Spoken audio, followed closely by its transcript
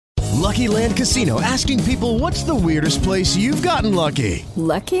Lucky Land Casino, asking people, what's the weirdest place you've gotten lucky?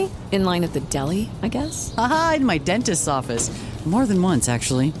 Lucky? In line at the deli, I guess? Aha, in my dentist's office. More than once,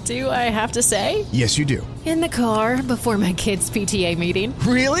 actually. Do I have to say? Yes, you do. In the car before my kids' PTA meeting.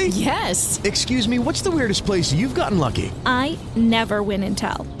 Really? Yes. Excuse me, what's the weirdest place you've gotten lucky? I never win and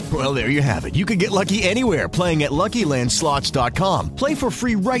tell. Well, there you have it. You can get lucky anywhere, playing at LuckyLandSlots.com. Play for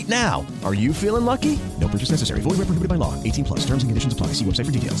free right now. Are you feeling lucky? No purchase necessary. Void where prohibited by law. 18 plus. Terms and conditions apply. See website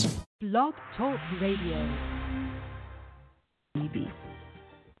for details. Blog Talk Radio.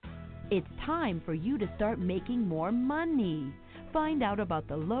 It's time for you to start making more money. Find out about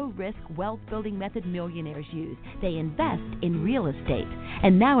the low-risk wealth-building method millionaires use. They invest in real estate.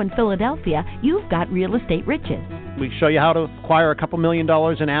 And now in Philadelphia, you've got real estate riches. We show you how to acquire a couple $1 million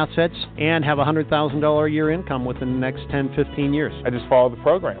in assets and have a $100,000 a year income within the next 10, 15 years. I just followed the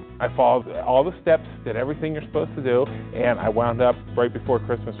program. I followed all the steps, did everything you're supposed to do, and I wound up right before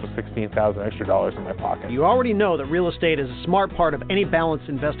Christmas with $16,000 extra dollars in my pocket. You already know that real estate is a smart part of any balanced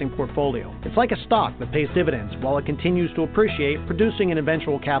investing portfolio. It's like a stock that pays dividends while it continues to appreciate, producing an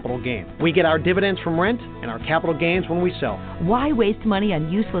eventual capital gain. We get our dividends from rent and our capital gains when we sell. Why waste money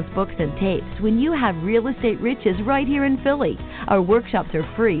on useless books and tapes when you have real estate riches right here in Philly? Our workshops are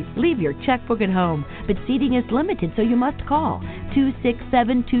free. Leave your checkbook at home, but seating is limited, so you must call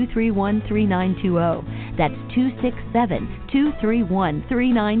 267-231-3920. That's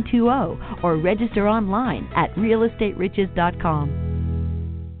 267-231-3920, or register online at realestateriches.com.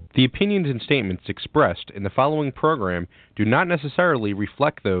 The opinions and statements expressed in the following program do not necessarily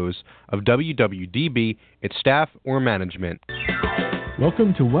reflect those of WWDB, its staff, or management.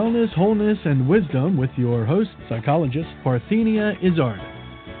 Welcome to Wellness, Wholeness, and Wisdom with your host, psychologist Parthenia Izzard.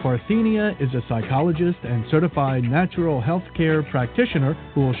 Parthenia is a psychologist and certified natural health care practitioner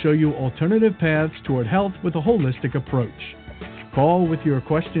who will show you alternative paths toward health with a holistic approach. Call with your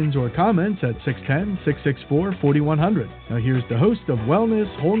questions or comments at 610-664-4100. Now here's the host of Wellness,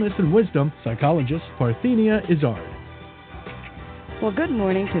 Wholeness, and Wisdom, psychologist Parthenia Izzard. Well, good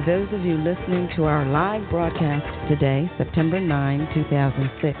morning to those of you listening to our live broadcast today, September 9,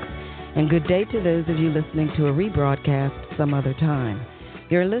 2006. And good day to those of you listening to a rebroadcast some other time.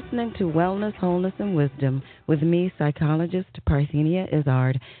 You're listening to Wellness, Wholeness, and Wisdom with me, psychologist Parthenia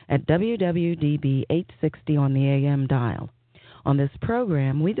Izzard, at WWDB 860 on the AM dial. On this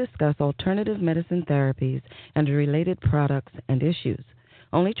program, we discuss alternative medicine therapies and related products and issues.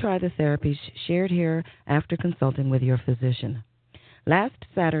 Only try the therapies shared here after consulting with your physician. Last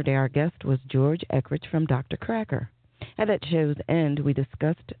Saturday, our guest was George Eckrich from Dr. Cracker. At that show's end, we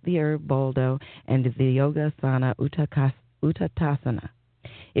discussed the herb Baldo and the Yoga Asana Uttanasana.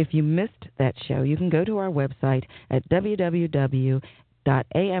 If you missed that show, you can go to our website at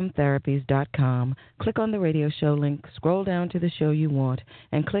www.amtherapies.com, click on the radio show link, scroll down to the show you want,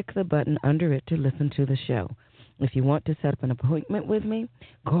 and click the button under it to listen to the show. If you want to set up an appointment with me,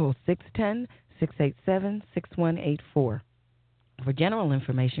 call 610-687-6184. For general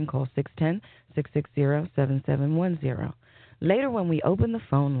information, call 610-660-7710. Later, when we open the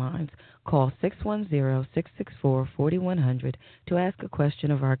phone lines, call 610-664-4100 to ask a question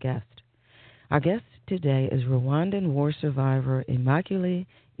of our guest. Our guest today is Rwandan war survivor Immaculée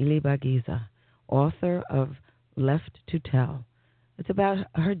Ilibagiza, author of Left to Tell. It's about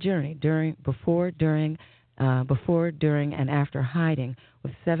her journey before, during, and after hiding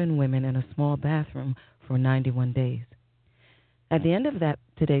with 7 women in a small bathroom for 91 days. At the end of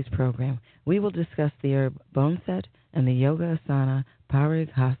today's program, we will discuss the herb Boneset and the Yoga Asana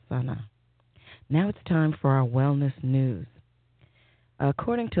Parighasana. Now it's time for our wellness news.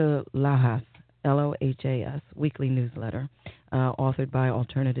 According to LOHAS, LOHAS, weekly newsletter, authored by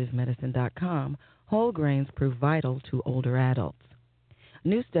AlternativeMedicine.com, whole grains prove vital to older adults. A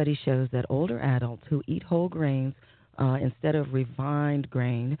new study shows that older adults who eat whole grains instead of refined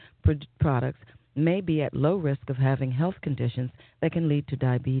grain products may be at low risk of having health conditions that can lead to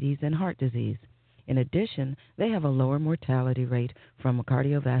diabetes and heart disease. In addition, they have a lower mortality rate from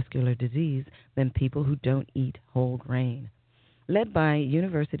cardiovascular disease than people who don't eat whole grain. Led by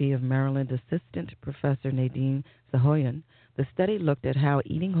University of Maryland Assistant Professor Nadine Sahoyan, the study looked at how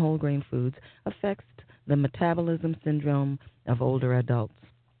eating whole grain foods affects the metabolism syndrome of older adults.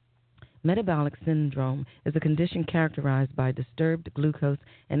 Metabolic syndrome is a condition characterized by disturbed glucose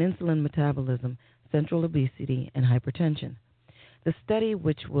and insulin metabolism, central obesity, and hypertension. The study,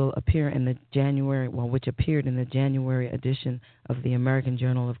 which appeared in the January edition of the American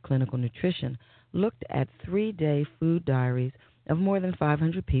Journal of Clinical Nutrition, looked at 3-day food diaries of more than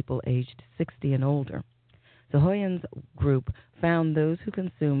 500 people aged 60 and older. Sahoyan's group found those who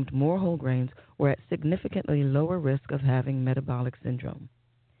consumed more whole grains were at significantly lower risk of having metabolic syndrome.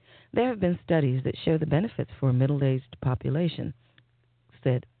 There have been studies that show the benefits for a middle-aged population,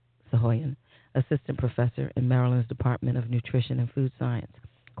 said Sahoyan, assistant professor in Maryland's Department of Nutrition and Food Science.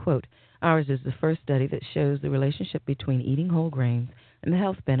 Quote, ours is the first study that shows the relationship between eating whole grains and the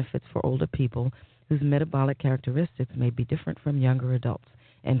health benefits for older people whose metabolic characteristics may be different from younger adults,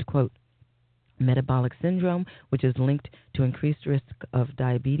 end quote. Metabolic syndrome, which is linked to increased risk of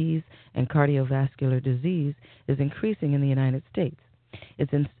diabetes and cardiovascular disease, is increasing in the United States.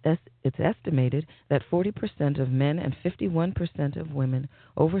 It's estimated that 40% of men and 51% of women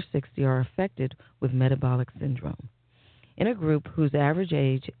over 60 are affected with metabolic syndrome. In a group whose average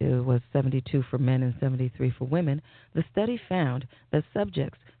age was 72 for men and 73 for women, the study found that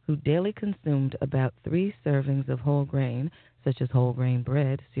subjects who daily consumed about 3 servings of whole grain, such as whole grain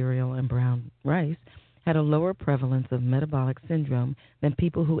bread, cereal, and brown rice, had a lower prevalence of metabolic syndrome than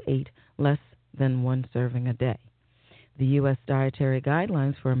people who ate less than 1 serving a day. The U.S. Dietary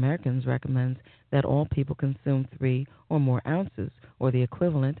Guidelines for Americans recommends that all people consume 3 or more ounces, or the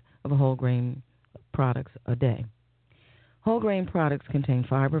equivalent of whole grain products a day. Whole grain products contain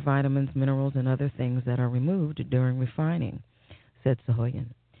fiber, vitamins, minerals, and other things that are removed during refining, said Sahoyan.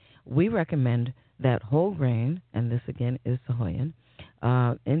 We recommend that whole grain, and this again is Sahoyan,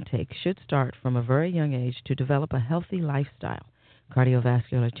 intake should start from a very young age to develop a healthy lifestyle.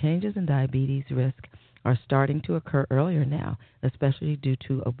 Cardiovascular changes and diabetes risk are starting to occur earlier now, especially due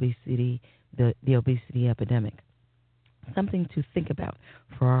to obesity, the obesity epidemic. Something to think about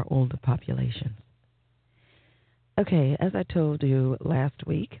for our older populations. Okay, as I told you last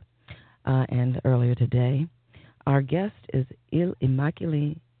week and earlier today, our guest is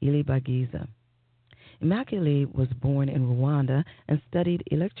Immaculée Ilibagiza. Immaculée was born in Rwanda and studied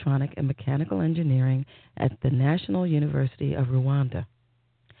electronic and mechanical engineering at the National University of Rwanda.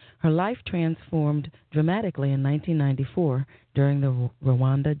 Her life transformed dramatically in 1994 during the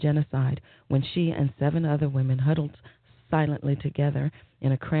Rwanda genocide, when she and 7 other women huddled silently together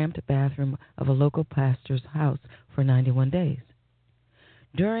in a cramped bathroom of a local pastor's house for 91 days.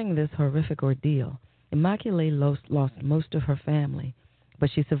 During this horrific ordeal, Immaculée lost most of her family, but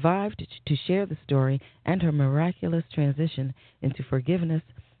she survived to share the story and her miraculous transition into forgiveness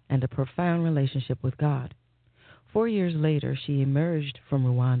and a profound relationship with God. 4 years later, she emerged from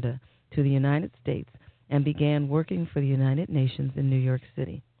Rwanda to the United States and began working for the United Nations in New York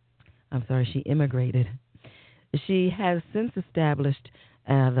City. She immigrated. She has since established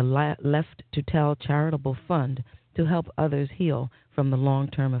the Left to Tell charitable fund to help others heal from the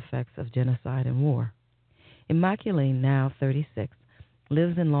long-term effects of genocide and war. Immaculée, now 36,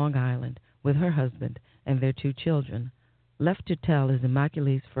 lives in Long Island with her husband and their 2 children. Left to Tell is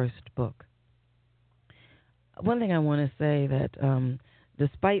Immaculée's first book. One thing I want to say that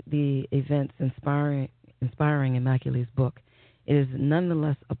despite the events inspiring Immaculée's book, it is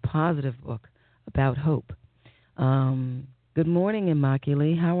nonetheless a positive book about hope. Good morning,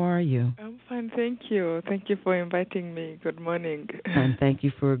 Immaculée. How are you? I'm fine, thank you. Thank you for inviting me. Good morning. And thank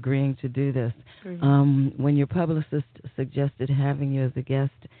you for agreeing to do this. When your publicist suggested having you as a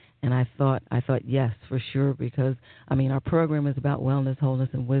guest, and I thought yes, for sure, because, our program is about wellness, wholeness,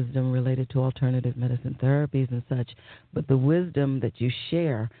 and wisdom related to alternative medicine therapies and such, but the wisdom that you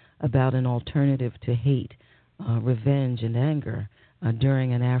share about an alternative to hate, revenge, and anger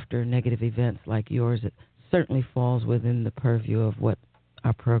during and after negative events like yours, it certainly falls within the purview of what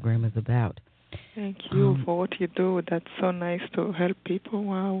our program is about. Thank you for what you do. That's so nice to help people.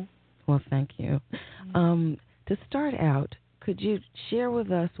 Wow. Well, thank you. To start out, could you share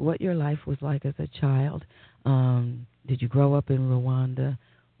with us what your life was like as a child? Did you grow up in Rwanda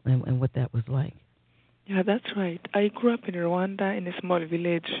and what that was like? Yeah, that's right. I grew up in Rwanda in a small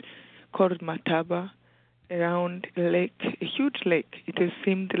village called Mataba, around a lake, a huge lake. It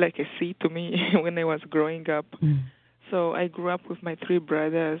seemed like a sea to me when I was growing up. So I grew up with my 3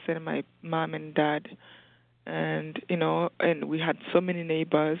 brothers and my mom and dad, and we had so many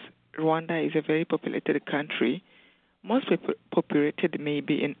neighbors. Rwanda is a very populated country, most populated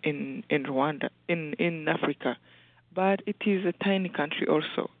maybe in Rwanda, in Africa, but it is a tiny country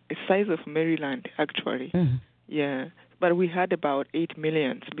also, a size of Maryland actually. Yeah, but we had about 8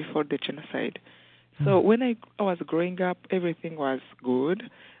 million before the genocide. So when I was growing up, everything was good.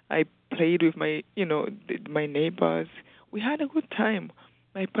 I played with my neighbors. We had a good time.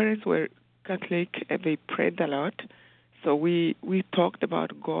 My parents were Catholic. They prayed a lot. So we talked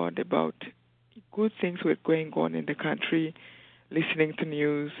about God, about good things were going on in the country, listening to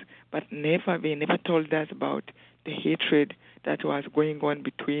news, but they never told us about the hatred that was going on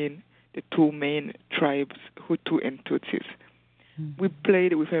between the 2 main tribes, Hutu and Tutsis. We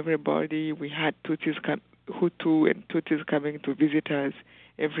played with everybody. We had Hutu and Tutsis coming to visit us,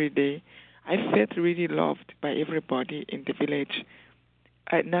 every day. I felt really loved by everybody in the village.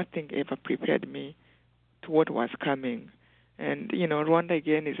 Nothing ever prepared me to what was coming. And, Rwanda,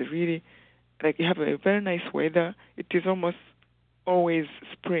 again, is really, you have a very nice weather. It is almost always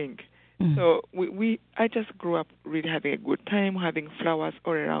spring. Mm. So I just grew up really having a good time, having flowers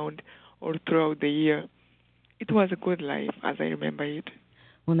all around, all throughout the year. It was a good life, as I remember it.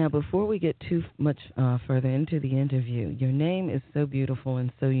 Well, now, before we get too much further into the interview, your name is so beautiful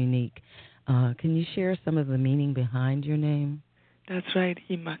and so unique. Can you share some of the meaning behind your name? That's right,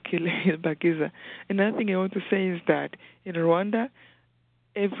 Ilibagiza. Another thing I want to say is that in Rwanda,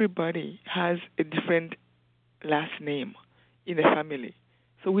 everybody has a different last name in the family.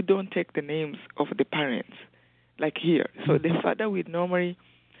 So we don't take the names of the parents, like here. So the father would normally,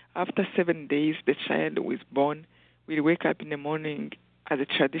 after 7 days, the child was born, we'd wake up in the morning as a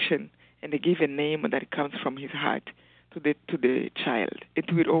tradition, and they give a name that comes from his heart to the child.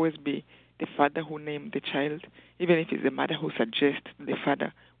 It will always be the father who named the child, even if it's the mother who suggests to the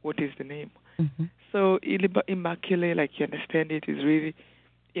father what is the name. Mm-hmm. So Immaculate, like you understand it, is really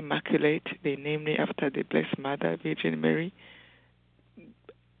immaculate. They named me after the Blessed Mother, Virgin Mary.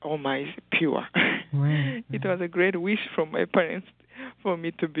 Oh my, pure. Right. It was a great wish from my parents for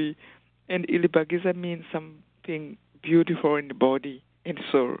me to be. And Ilibagiza means something beautiful in the body and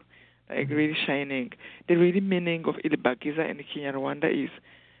soul, like really shining. The really meaning of Ilibagiza in Kenya, Rwanda is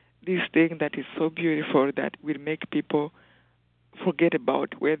this thing that is so beautiful that will make people forget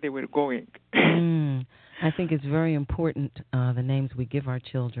about where they were going. I think it's very important, the names we give our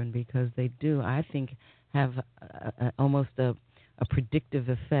children, because they do, I think, have almost a predictive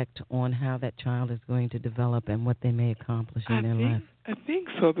effect on how that child is going to develop and what they may accomplish in their life. I think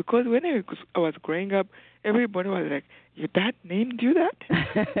so, because when I was growing up, everybody was like, your dad named you that?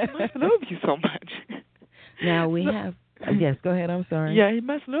 He must love you so much. Now we have... Yes, go ahead. I'm sorry. Yeah, he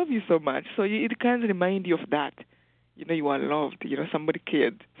must love you so much. So it can remind you of that. You are loved. Somebody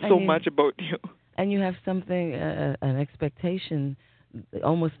cared so much about you. And you have something, an expectation,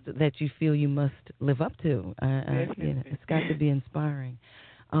 almost that you feel you must live up to. It's got to be inspiring.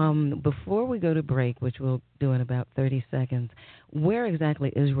 Before we go to break, which we'll do in about 30 seconds, where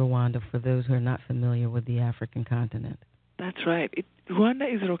exactly is Rwanda for those who are not familiar with the African continent? That's right. Rwanda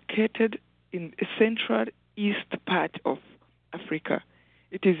is located in a central east part of Africa.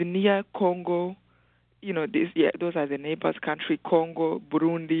 It is near Congo. Those are the neighbors country, Congo,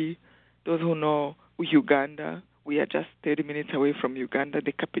 Burundi, those who know Uganda. We are just 30 minutes away from Uganda,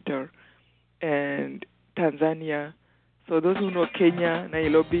 the capital, and Tanzania. So those who know Kenya,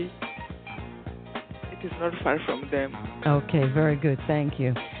 Nairobi, it is not far from them. Okay, very good. Thank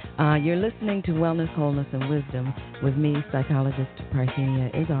you. You're listening to Wellness, Wholeness, and Wisdom with me, Psychologist Parthenia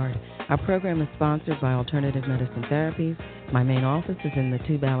Izzard. Our program is sponsored by Alternative Medicine Therapies. My main office is in the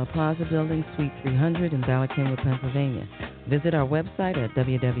 2 Bala Plaza Building, Suite 300 in Bala Cynwyd, Pennsylvania. Visit our website at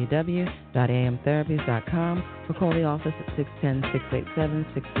www.amtherapies.com or call the office at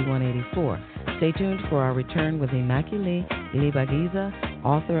 610-687-6184. Stay tuned for our return with Immaculée Ilibagiza,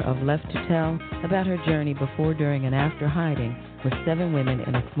 author of Left to Tell, about her journey before, during, and after hiding with 7 women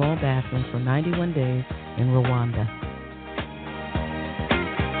in a small bathroom for 91 days in Rwanda.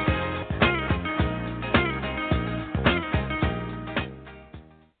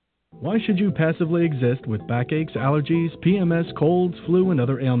 Why should you passively exist with backaches, allergies, PMS, colds, flu, and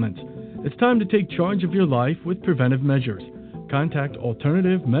other ailments? It's time to take charge of your life with preventive measures. Contact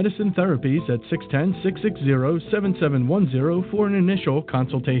Alternative Medicine Therapies at 610-660-7710 for an initial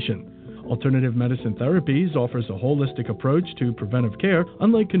consultation. Alternative Medicine Therapies offers a holistic approach to preventive care,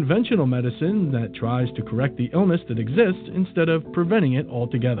 unlike conventional medicine that tries to correct the illness that exists instead of preventing it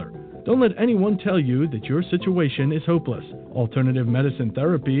altogether. Don't let anyone tell you that your situation is hopeless. Alternative medicine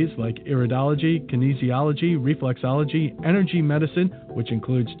therapies like iridology, kinesiology, reflexology, energy medicine, which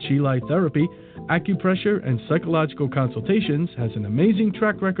includes Chi light therapy, acupressure, and psychological consultations, has an amazing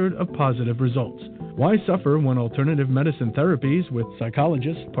track record of positive results. Why suffer when Alternative Medicine Therapies with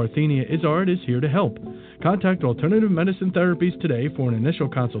psychologist Parthenia Izzard is here to help? Contact Alternative Medicine Therapies today for an initial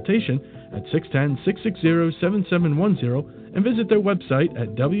consultation at 610-660-7710 and visit their website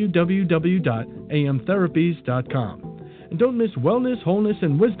at www.amtherapies.com. And don't miss Wellness, Wholeness,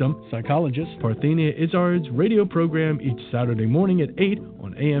 and Wisdom, psychologist Parthenia Izzard's radio program each Saturday morning at 8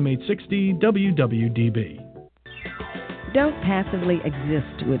 on AM 860 WWDB. Don't passively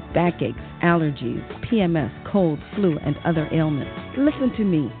exist with backaches, allergies, PMS, colds, flu, and other ailments. Listen to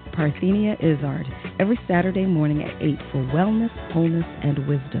me, Parthenia Izzard, every Saturday morning at 8 for Wellness, Wholeness, and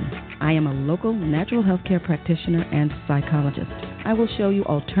Wisdom. I am a local natural health care practitioner and psychologist. I will show you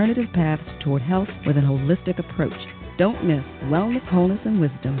alternative paths toward health with a holistic approach. Don't miss Wellness, Wholeness, and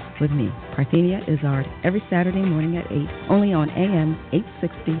Wisdom with me, Parthenia Izzard, every Saturday morning at 8, only on AM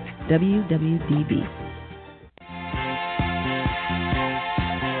 860 WWDB.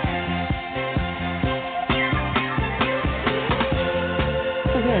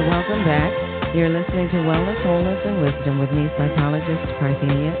 Okay, welcome back. You're listening to Wellness, Wholeness, and Wisdom with me, Psychologist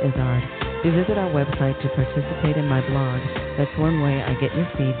Parthenia Izzard. You visit our website to participate in my blog. That's one way I get your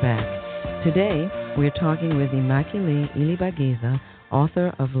feedback. Today, we're talking with Immaculée Ilibagiza,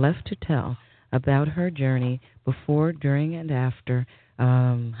 author of Left to Tell, about her journey before, during, and after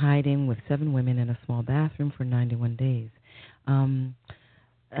hiding with 7 women in a small bathroom for 91 days.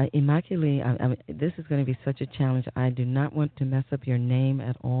 Immaculée, this is going to be such a challenge. I do not want to mess up your name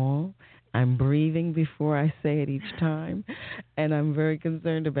at all. I'm breathing before I say it each time, and I'm very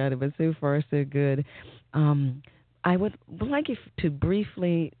concerned about it, but so far so good. I would like you to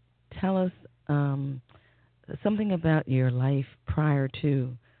briefly tell us something about your life prior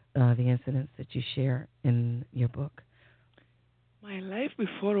to the incidents that you share in your book. My life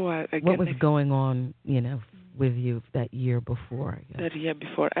before was... What was going on, with you that year before? I guess. That year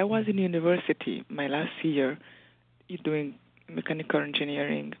before. I was in university my last year doing mechanical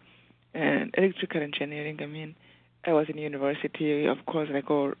engineering and electrical engineering. I was in university, of course,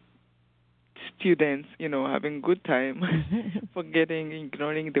 like all students, having good time, forgetting,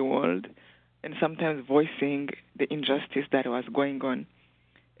 ignoring the world, and sometimes voicing the injustice that was going on.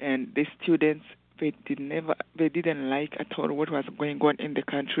 And the students, they didn't like at all what was going on in the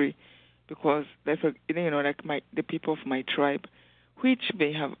country, because the people of my tribe, which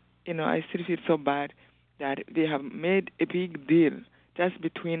they have, I still feel so bad that they have made a big deal just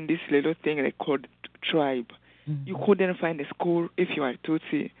between this little thing they called tribe. Mm-hmm. You couldn't find a school if you are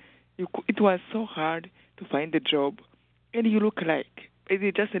Tutsi. It was so hard to find a job, and you look like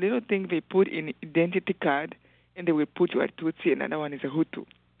it's just a little thing they put in identity card, and they will put you are Tutsi, and another one is a Hutu.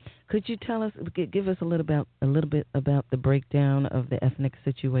 Could you give us a little bit about the breakdown of the ethnic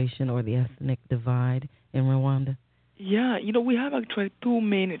situation or the ethnic divide in Rwanda? Yeah, we have actually 2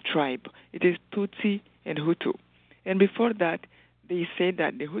 main tribes. It is Tutsi and Hutu, and before that, they said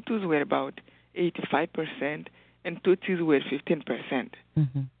that the Hutus were about 85% and Tutsis were 15%.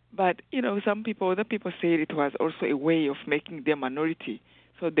 Mm-hmm. But, other people say it was also a way of making them minority,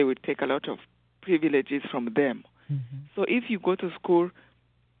 so they would take a lot of privileges from them. Mm-hmm. So if you go to school,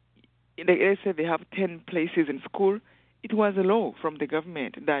 let's say they have 10 places in school, it was a law from the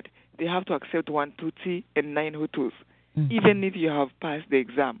government that they have to accept 1 Tutsi and 9 Hutus, mm-hmm. even if you have passed the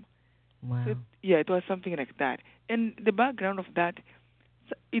exam. Wow. So, it was something like that. And the background of that,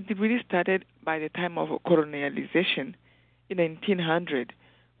 it really started by the time of colonialization in 1900,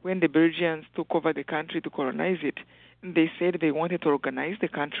 when the Belgians took over the country to colonize it. And they said they wanted to organize the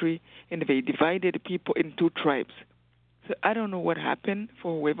country, and they divided people in 2 tribes. So I don't know what happened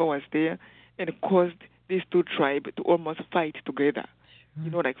for whoever was there and caused these 2 tribes to almost fight together.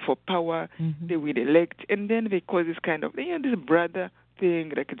 Sure. Like for power, mm-hmm. they would elect, and then they caused this kind of, this brother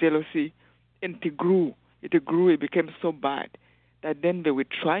thing, like jealousy, and it grew, it became so bad that then they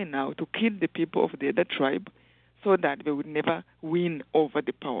would try now to kill the people of the other tribe so that they would never win over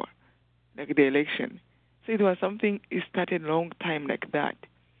the power, like the election. So it was something, it started a long time like that.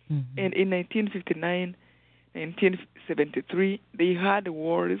 Mm-hmm. And in 1959, 1973, they had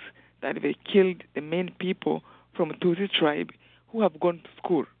wars that they killed the main people from Tutsi tribe who have gone to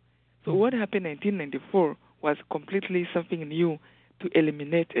school. So what happened in 1994 was completely something new to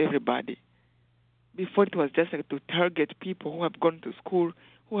eliminate everybody. Before it was just like to target people who have gone to school,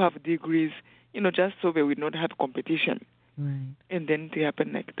 who have degrees, just so they would not have competition. Right. And then it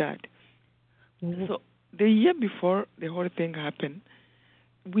happened like that. Mm-hmm. So the year before the whole thing happened,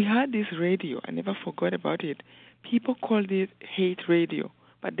 we had this radio. I never forgot about it. People called it hate radio,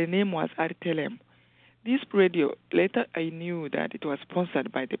 but the name was RTLM. This radio, later I knew that it was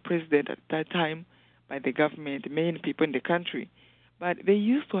sponsored by the president at that time, by the government, the main people in the country. But they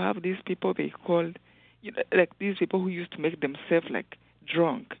used to have these people they called, like these people who used to make themselves like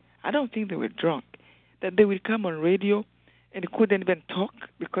drunk. I don't think they were drunk. That they would come on radio and couldn't even talk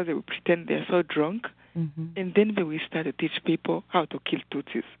because they would pretend they're so drunk. Mm-hmm. And then they will start to teach people how to kill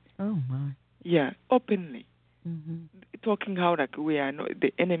Tutsis. Oh, my. Yeah, openly. Mm-hmm. Talking how like we are not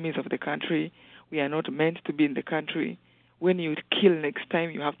the enemies of the country. We are not meant to be in the country. When you kill next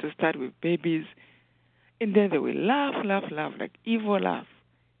time, you have to start with babies. And then they will laugh, like evil laugh.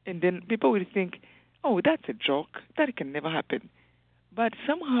 And then people will think, oh, that's a joke. That can never happen. But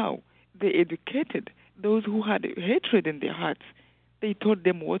somehow they educated those who had hatred in their hearts. They told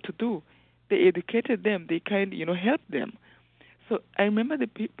them what to do. They educated them. They helped them. So I remember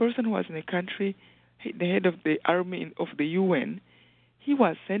the person who was in the country the head of the army of the UN, he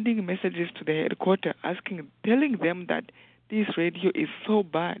was sending messages to the headquarters telling them that this radio is so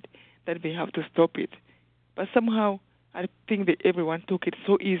bad that they have to stop it. But somehow, I think that everyone took it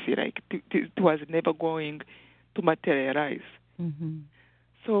so easy, like it was never going to materialize. Mm-hmm.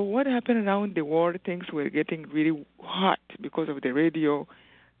 So what happened around the world, things were getting really hot because of the radio.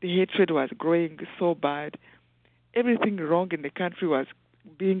 The hatred was growing so bad. Everything wrong in the country was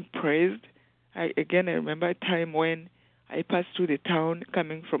being praised. I remember a time when I passed through the town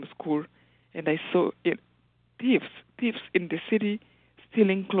coming from school, and I saw thieves in the city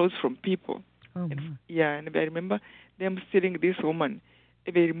stealing clothes from people. Oh, and I remember them stealing this woman.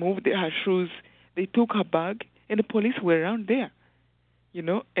 They removed her shoes. They took her bag, and the police were around there,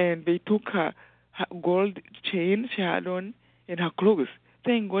 and they took her gold chain she had on and her clothes.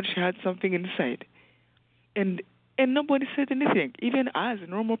 Thank God she had something inside. And nobody said anything. Even us,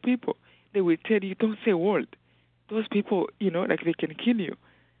 normal people, they will tell you, don't say a word. Those people, like they can kill you.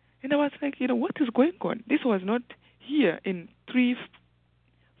 And I was like, what is going on? This was not here in 3-4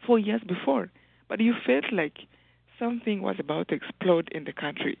 years before. But you felt like something was about to explode in the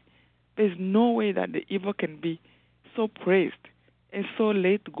country. There's no way that the evil can be so praised and so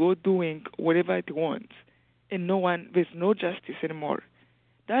let go doing whatever it wants. And there's no justice anymore.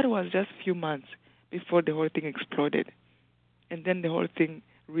 That was just a few months before the whole thing exploded. And then the whole thing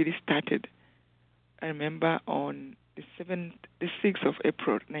really started. I remember on the 6th of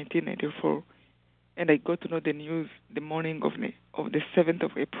April, 1994, and I got to know the news the morning of the 7th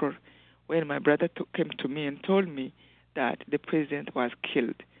of April, when my brother came to me and told me that the president was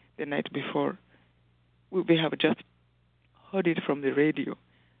killed the night before. We have just heard it from the radio,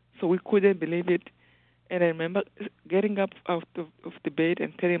 so we couldn't believe it. And I remember getting up out of the bed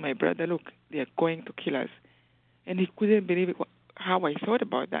and telling my brother, look, they are going to kill us. And he couldn't believe it, how I thought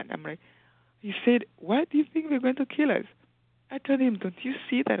about that. I'm like, he said, why do you think they're going to kill us? I told him, don't you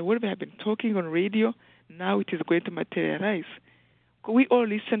see that what we have been talking on radio, now it is going to materialize? We all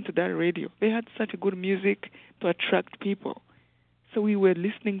listened to that radio. They had such good music to attract people. So we were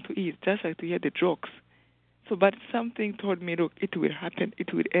listening to it, just like to hear the jokes. But something told me, look, it will happen.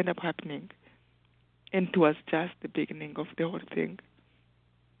 It will end up happening. And it was just the beginning of the whole thing.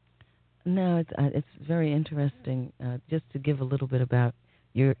 No, it's very interesting. Just to give a little bit about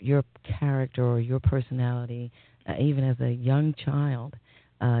your character or your personality, even as a young child,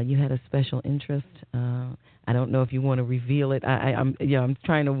 you had a special interest. I don't know if you want to reveal it. I'm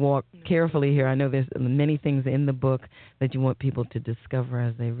trying to walk carefully here. I know there's many things in the book that you want people to discover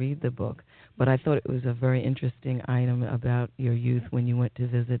as they read the book. But I thought it was a very interesting item about your youth when you went to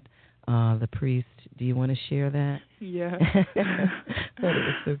visit the priest. Do you want to share that? Yeah. I thought it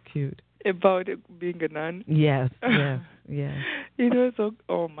was so cute. About being a nun? Yes. It was so,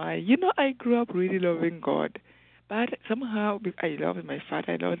 I grew up really loving God. But somehow I loved my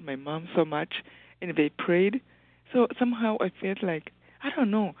father, I loved my mom so much, and they prayed. So somehow I felt like, I don't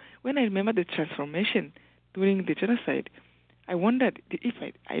know, when I remember the transformation during the genocide, I wondered if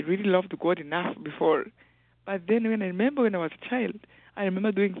I really loved God enough before. But then when I remember when I was a child, I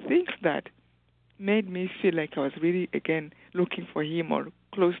remember doing things that made me feel like I was really, again, looking for Him or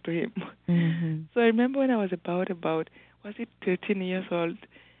close to Him. Mm-hmm. So I remember when I was about, was it 13 years old,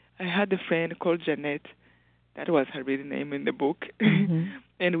 I had a friend called Jeanette. That was her real name in the book. Mm-hmm.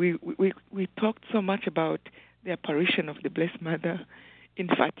 And we talked so much about the apparition of the Blessed Mother in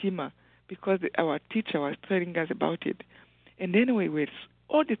Fatima because our teacher was telling us about it. And then we were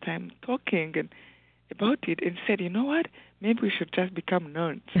all the time talking about it and said, you know what, maybe we should just become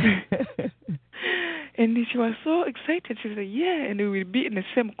nuns. And she was so excited. She said, yeah, and we will be in the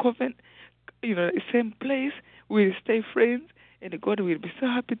same convent, the same place. We'll stay friends, and God will be so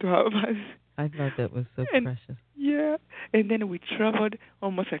happy to have us. I thought that was so precious. Yeah. And then we traveled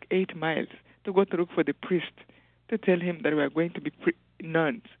almost like 8 miles to go to look for the priest to tell him that we are going to be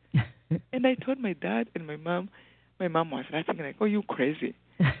nuns. And I told my dad and my mom. My mom was laughing like, oh, you crazy.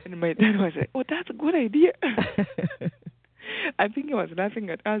 And my dad was like, oh, that's a good idea. I think he was laughing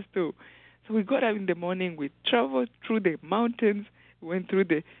at us too. So we got up in the morning. We traveled through the mountains. We went through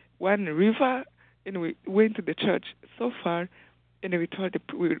the one river, and we went to the church so far. And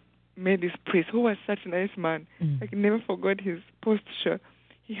we met this priest who was such a nice man. I can never forget his posture.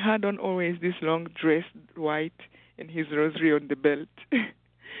 He had on always this long dress, white, and his rosary on the belt.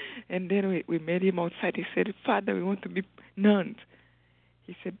 And then we met him outside. He said, Father, we want to be nuns.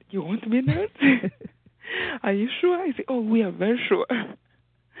 He said, you want to be nuns? Are you sure? I said, oh, we are very sure.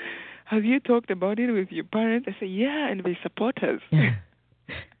 Have you talked about it with your parents? I said, yeah, and they support us.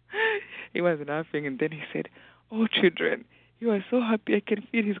 He was laughing, and then he said, oh, children, He was so happy. I can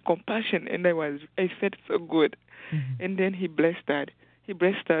feel his compassion, and I felt so good. Mm-hmm. And then he blessed us. He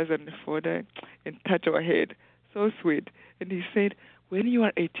blessed us on the forehead and touched our head. So sweet. And he said, when you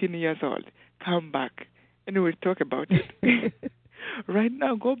are 18 years old, come back, and we'll talk about it. Right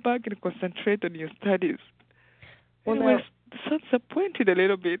now, go back and concentrate on your studies. Well, and I was so disappointed a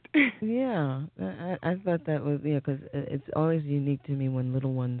little bit. Yeah, I thought that was, because it's always unique to me when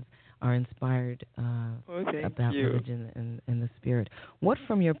little ones are inspired about religion and the spirit. What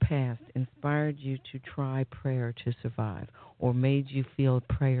from your past inspired you to try prayer to survive, or made you feel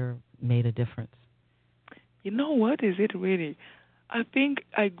prayer made a difference? You know, what is it really? I think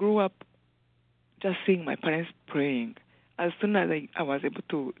I grew up just seeing my parents praying. As soon as I was able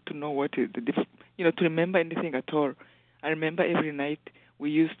to know what is to remember anything at all. I remember every night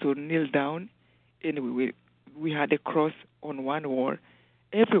we used to kneel down, and we had a cross on one wall.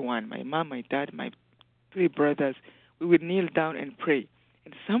 Everyone, my mom, my dad, my 3 brothers, we would kneel down and pray.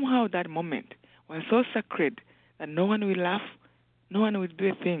 And somehow that moment was so sacred that no one will laugh, no one will do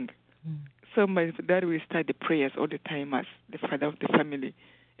a thing. So my dad will start the prayers all the time as the father of the family.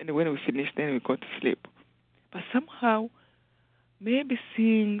 And when we finished, then we go to sleep. But somehow, maybe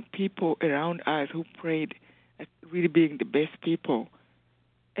seeing people around us who prayed, really being the best people.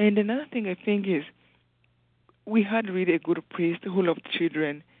 And another thing I think is, we had really a good priest who loved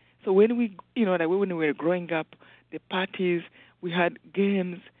children. So when when we were growing up, the parties, we had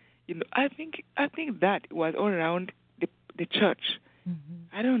games. I think that was all around the church.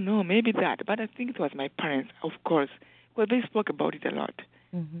 Mm-hmm. I don't know, maybe that, but I think it was my parents, of course, because they spoke about it a lot.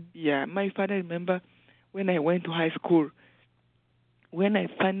 Mm-hmm. Yeah, my father, I remember when I went to high school, when I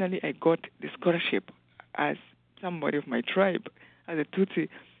got the scholarship as somebody of my tribe, as a Tutsi,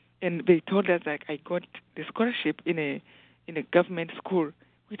 and they told us that I got the scholarship in a government school,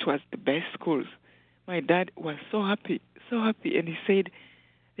 which was the best schools. My dad was so happy, and he said,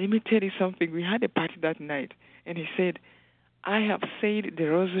 let me tell you something. We had a party that night, and he said, I have said the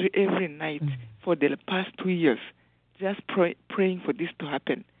rosary every night for the past 2 years, just praying for this to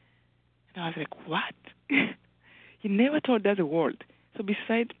happen. And I was like, what? He never told us a word. So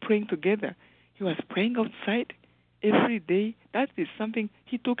besides praying together, he was praying outside every day. That is something.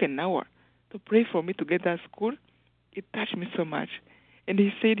 He took an hour to pray for me to get to school. It touched me so much. And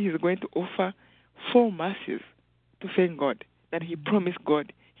he said he's going to offer 4 masses to thank God, that he promised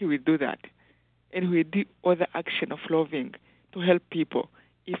God he will do that. And he will do other action of loving to help people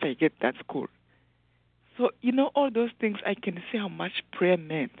if I get that school. So, all those things, I can see how much prayer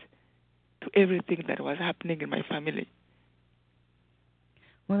meant to everything that was happening in my family.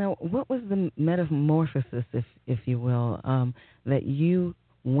 Well, now, what was the metamorphosis, if you will, that you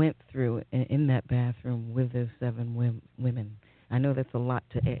went through in that bathroom with those 7 women? I know that's a lot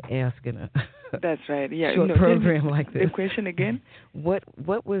to ask in a that's right. Yeah, short program like this. The question again? What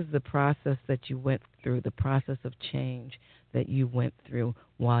was the process that you went through, the process of change that you went through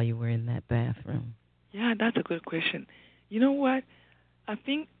while you were in that bathroom? Yeah, that's a good question. You know what? I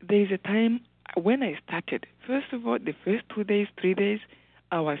think there's a time when I started. First of all, the first 2 days, 3 days,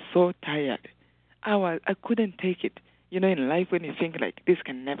 I was so tired. I couldn't take it. In life when you think like this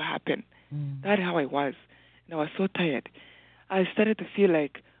can never happen. That's how I was. And I was so tired. I started to feel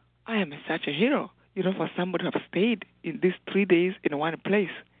like I am such a hero, for somebody who have stayed in these 3 days in one place.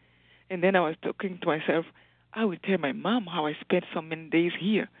 And then I was talking to myself, I will tell my mom how I spent so many days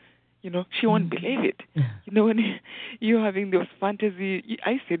here. She won't believe it. When you're having those fantasy,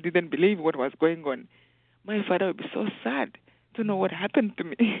 I still didn't believe what was going on. My father would be so sad to know what happened to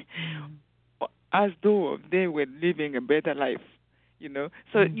me, as though they were living a better life.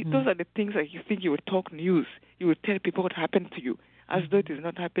 So those are the things that you think you would talk news. You would tell people what happened to you, as though it is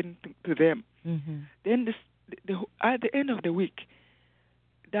not happening to them. Then at the end of the week,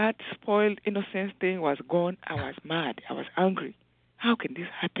 that spoiled innocence thing was gone. I was mad. I was angry. How can this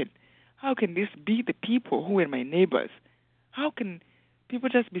happen? How can this be the people who were my neighbors? How can people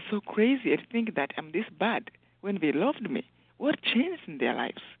just be so crazy and think that I'm this bad when they loved me? What changed in their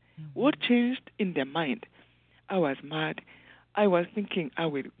lives? What changed in their mind? I was mad. I was thinking I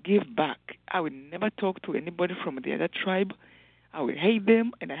will give back. I will never talk to anybody from the other tribe. I will hate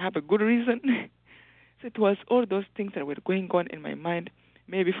them, and I have a good reason. So it was all those things that were going on in my mind,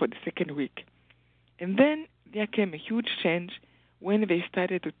 maybe for the second week. And then there came a huge change when they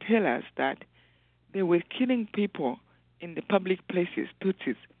started to tell us that they were killing people in the public places,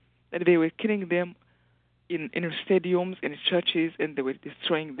 Tutsis, that they were killing them in stadiums and churches, and they were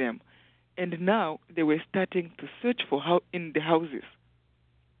destroying them. And now they were starting to search for in the houses.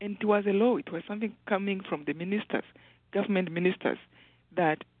 And it was a law. It was something coming from the ministers, government ministers,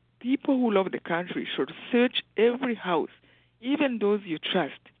 that people who love the country should search every house Even those you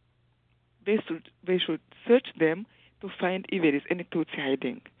trust, they should search them to find if there is any Tutsi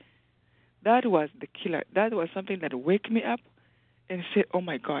hiding. That was the killer. That was something that woke me up and said, oh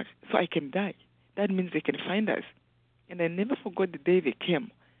my God, so I can die. That means they can find us. And I never forgot the day they came.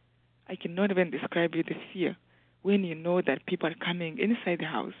 I cannot even describe you the fear when you know that people are coming inside the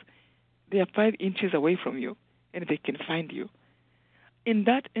house. They are 5 inches away from you, and they can find you. In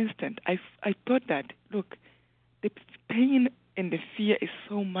that instant, I thought that, look, the pain and the fear is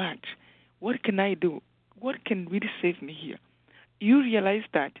so much. What can I do? What can really save me here? You realize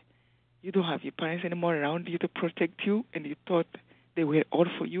that you don't have your parents anymore around you to protect you, and you thought they were all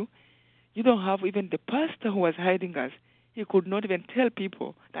for you. You don't have even the pastor who was hiding us. He could not even tell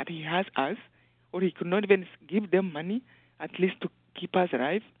people that he has us, or he could not even give them money, at least to keep us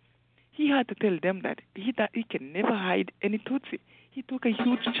alive. He had to tell them that he can never hide any Tutsi. He took a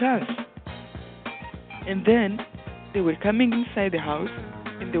huge chance. And then they were coming inside the house,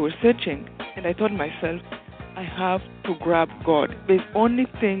 and they were searching, and I told myself, I have to grab God. The only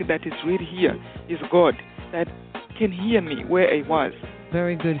thing that is real here is God that can hear me where I was.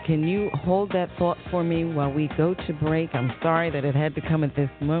 Very good. Can you hold that thought for me while we go to break? I'm sorry that it had to come at this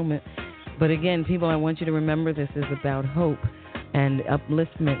moment. But again, people, I want you to remember this is about hope and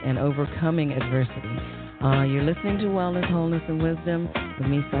upliftment and overcoming adversity. You're listening to Wellness, Wholeness, and Wisdom with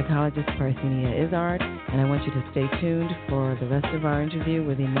me, Psychologist Parthenia Izzard, and I want you to stay tuned for the rest of our interview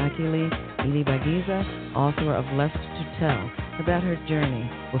with Ilibagiza, author of Left to Tell, about her journey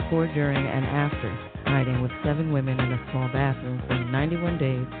before, during, and after hiding with 7 women in a small bathroom for 91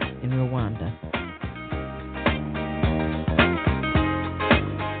 days in Rwanda.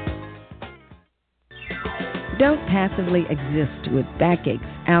 Don't passively exist with backaches,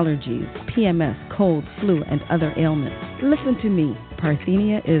 allergies, PMS, cold, flu, and other ailments. Listen to me,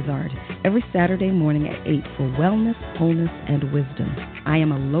 Parthenia Izzard, every Saturday morning at 8 for Wellness, Wholeness, and Wisdom. I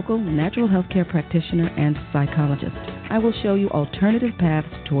am a local natural health care practitioner and psychologist. I will show you alternative paths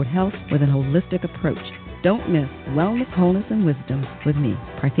toward health with a holistic approach. Don't miss Wellness, Wholeness, and Wisdom with me,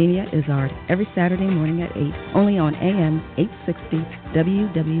 Parthenia Izzard, every Saturday morning at 8, only on AM 860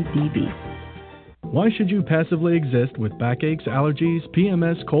 WWDB. Why should you passively exist with backaches, allergies,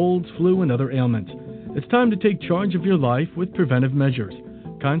 PMS, colds, flu, and other ailments? It's time to take charge of your life with preventive measures.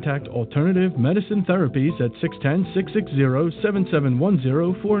 Contact Alternative Medicine Therapies at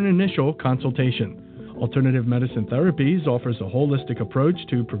 610-660-7710 for an initial consultation. Alternative Medicine Therapies offers a holistic approach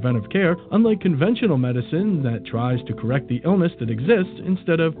to preventive care, unlike conventional medicine that tries to correct the illness that exists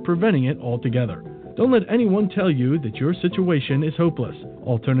instead of preventing it altogether. Don't let anyone tell you that your situation is hopeless.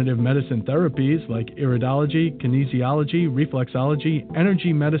 Alternative medicine therapies like iridology, kinesiology, reflexology,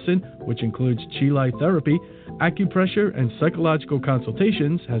 energy medicine, which includes chi light therapy, acupressure, and psychological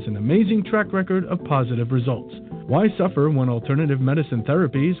consultations, has an amazing track record of positive results. Why suffer when Alternative Medicine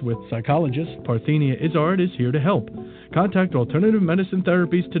Therapies with psychologist Parthenia Izzard is here to help? Contact Alternative Medicine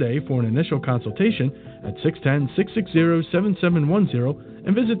Therapies today for an initial consultation at 610-660-7710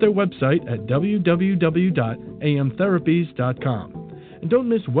 and visit their website at www.amtherapies.com. And don't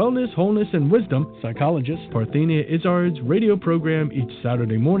miss Wellness, Wholeness, and Wisdom, psychologist Parthenia Izzard's radio program each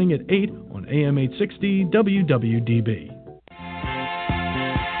Saturday morning at 8 on AM 860 WWDB.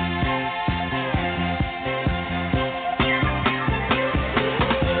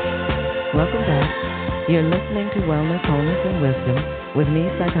 Welcome back. You're listening to Wellness, Wholeness, and Wisdom with me,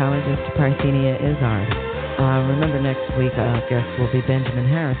 psychologist Parthenia Izzard. Remember, next week our guest will be Benjamin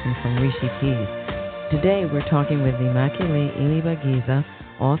Harrison from Rishi Keys. Today we're talking with Immaculée Ilibagiza,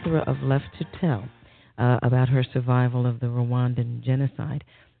 author of Left to Tell, about her survival of the Rwandan genocide.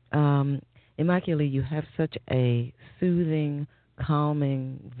 Immaculée, you have such a soothing,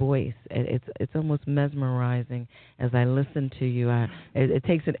 calming voice. It's almost mesmerizing as I listen to you. It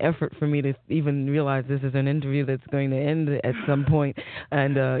takes an effort for me to even realize this is an interview that's going to end at some point,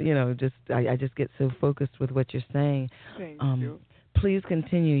 and I just get so focused with what you're saying. Thank you. Please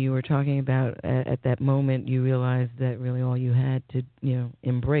continue. You were talking about at that moment you realized that really all you had to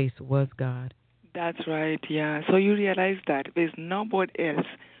embrace was God. That's right. Yeah. So you realize that there's nobody else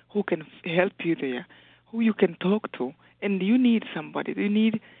who can help you there, who you can talk to. And you need somebody. You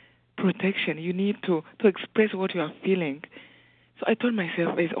need protection. You need to express what you are feeling. So I told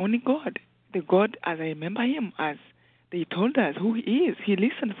myself, there's only God. The God, as I remember him, as they told us who he is. He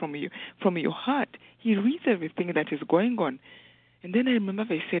listens from you, from your heart. He reads everything that is going on. And then I remember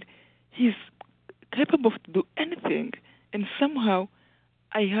they said, he's capable to do anything. And somehow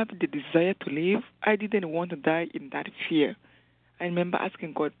I have the desire to live. I didn't want to die in that fear. I remember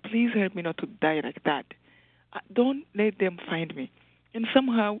asking God, please help me not to die like that. Don't let them find me. And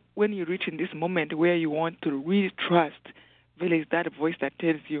somehow, when you reach in this moment where you want to really trust There is that voice that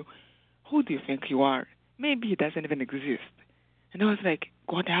tells you, who do you think you are? Maybe he doesn't even exist. And I was like,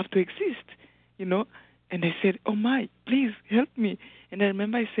 God, I have to exist, you know? And I said, oh my, please help me. And I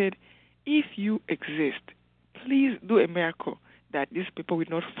remember I said, if you exist, please do a miracle that these people will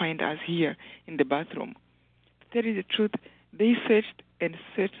not find us here in the bathroom. To tell you the truth, they searched and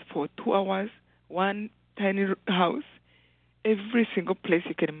searched for 2 hours, one tiny house, every single place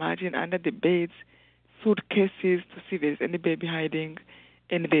you can imagine, under the beds, suitcases to see if there's any baby hiding.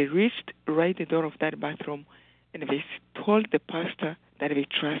 And they reached right the door of that bathroom, and they told the pastor that they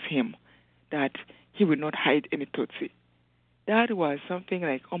trust him, that he will not hide any Tutsi. That was something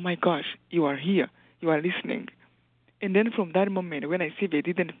like, oh my gosh, you are here, you are listening. And then from that moment, when I see they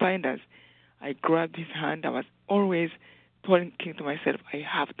didn't find us, I grabbed his hand. I was always talking to myself, I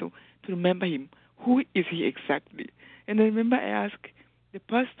have to remember him. Who is he exactly? And I remember I asked the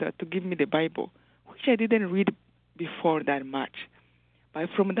pastor to give me the Bible, which I didn't read before that much. But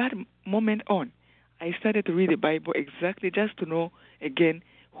from that moment on, I started to read the Bible exactly just to know, again,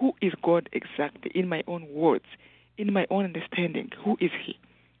 who is God exactly, in my own words, in my own understanding. Who is he?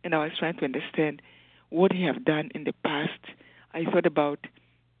 And I was trying to understand what he have done in the past. I thought about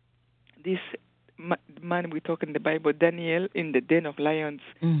this man we talk in the Bible, Daniel, in the den of lions.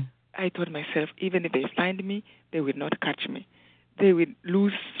 I told myself, even if they find me, they will not catch me. They will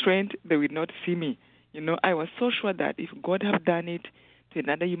lose strength. They will not see me. You know, I was so sure that if God have done it to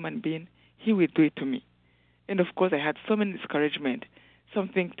another human being, he will do it to me. And of course, I had so many discouragement,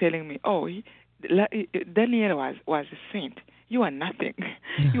 something telling me, oh, Daniel was a saint. You are nothing.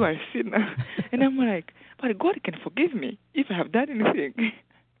 You are a sinner. And I'm like, but God can forgive me if I have done anything.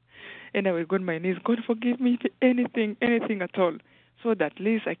 And I will go on my knees, God forgive me for anything at all, so that at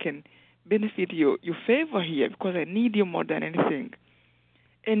least I can benefit your favor here, because I need you more than anything.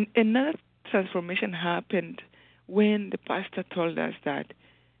 And another transformation happened when the pastor told us that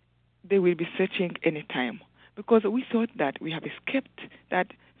they will be searching any time, because we thought that we have escaped that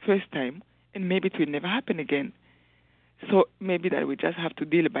first time and maybe it will never happen again. So maybe that we just have to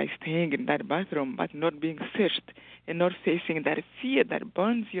deal by staying in that bathroom but not being searched and not facing that fear that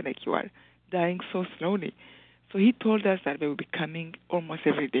burns you like you are dying so slowly. So he told us that they will be coming almost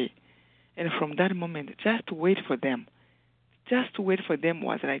every day. And from that moment, just to wait for them. Just to wait for them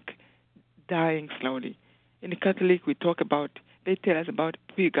was like dying slowly. In the Catholic, they tell us about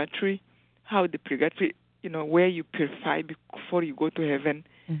purgatory, how the purgatory, where you purify before you go to heaven,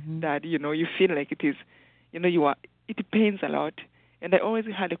 that, you feel like it is, it pains a lot. And I always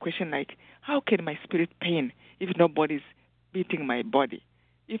had a question like, how can my spirit pain if nobody's beating my body?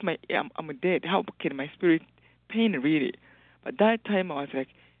 If I'm dead, how can my spirit pain really? But that time I was like,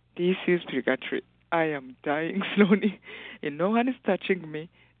 this is purgatory. I am dying slowly and no one is touching me.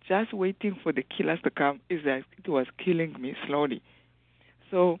 Just waiting for the killers to come is that it was killing me slowly.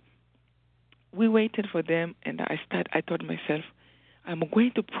 So we waited for them, and I told myself, I'm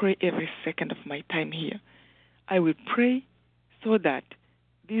going to pray every second of my time here. I will pray so that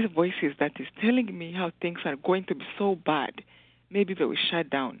these voices that is telling me how things are going to be so bad, maybe they will shut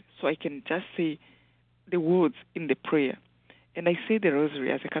down, so I can just say the words in the prayer. And I say the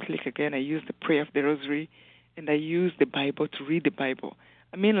rosary. As a Catholic, again, I use the prayer of the rosary, and I use the Bible to read the Bible.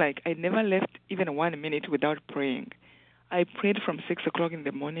 I mean, like, I never left even 1 minute without praying. I prayed from 6 o'clock in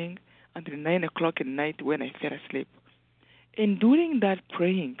the morning until 9 o'clock at night when I fell asleep. And during that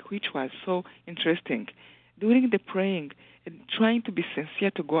praying, which was so interesting, during the praying and trying to be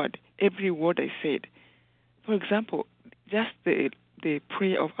sincere to God, every word I said. For example, just the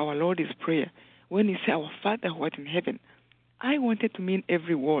prayer of our Lord is prayer. When he said, our Father who art in heaven, I wanted to mean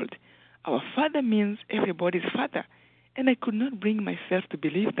every word. Our Father means everybody's Father. And I could not bring myself to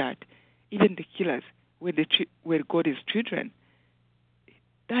believe that even the killers were God's children.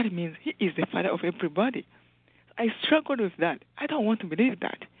 That means he is the Father of everybody. I struggled with that. I don't want to believe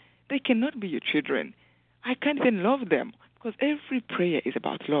that. They cannot be your children. I can't even love them, because every prayer is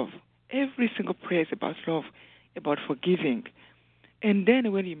about love. Every single prayer is about love, about forgiving. And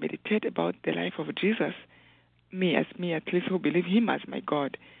then when you meditate about the life of Jesus, me at least who believe him as my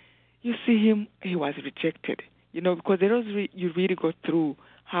God, you see him, he was rejected. Because the rosary, you really go through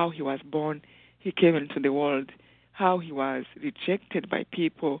how he was born, he came into the world, how he was rejected by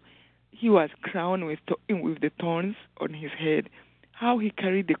people, he was crowned with the thorns on his head, how he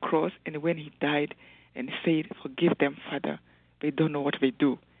carried the cross, and when he died and said, forgive them, Father, they don't know what they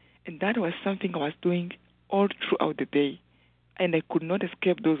do. And that was something I was doing all throughout the day. And I could not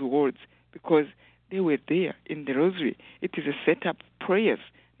escape those words because they were there in the rosary. It is a set up prayers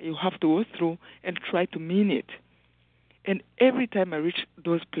you have to go through and try to mean it. And every time I reached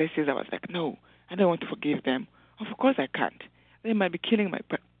those places, I was like, no, I don't want to forgive them. Of course I can't. They might be killing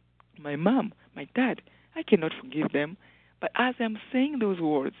my mom, my dad. I cannot forgive them. But as I'm saying those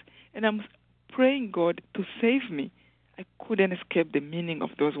words and I'm praying God to save me, I couldn't escape the meaning of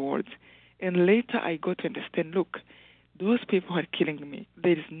those words. And later I got to understand, look, those people are killing me.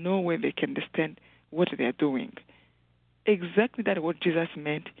 There is no way they can understand what they are doing. Exactly that what Jesus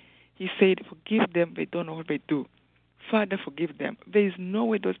meant. He said, forgive them, they don't know what they do. Father, forgive them. There is no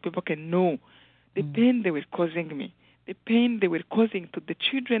way those people can know the pain they were causing me, the pain they were causing to the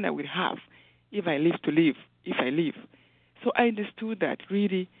children I will have if I live. So I understood that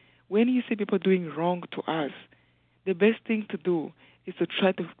really when you see people doing wrong to us, the best thing to do is to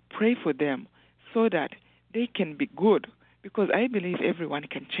try to pray for them so that they can be good, because I believe everyone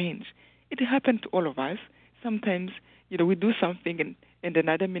can change. It happened to all of us. Sometimes, we do something and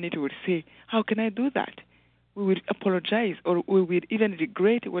another minute we would say, how can I do that? We will apologize or we will even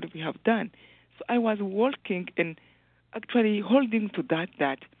regret what we have done. So I was walking and actually holding to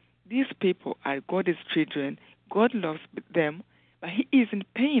that these people are God's children. God loves them, but he is in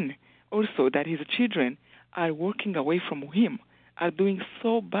pain also that his children are walking away from him, are doing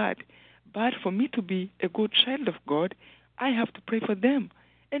so bad. But for me to be a good child of God, I have to pray for them.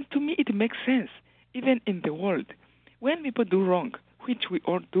 And to me, it makes sense, even in the world. When people do wrong, which we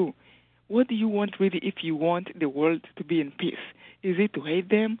all do, what do you want really if you want the world to be in peace? Is it to hate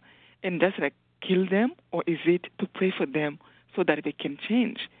them and just kill them, or is it to pray for them so that they can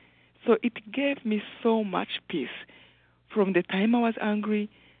change? So it gave me so much peace. From the time I was angry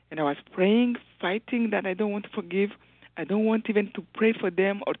and I was praying, fighting that I don't want to forgive, I don't want even to pray for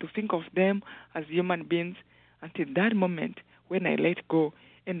them or to think of them as human beings, until that moment when I let go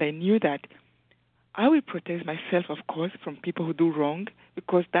and I knew that I will protect myself, of course, from people who do wrong,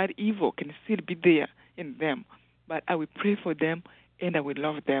 because that evil can still be there in them. But I will pray for them and I will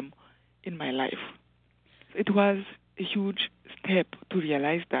love them in my life. It was a huge step to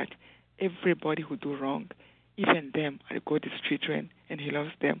realize that everybody who do wrong, even them, are God's children, and he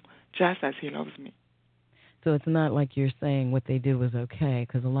loves them just as he loves me. So it's not like you're saying what they did was okay,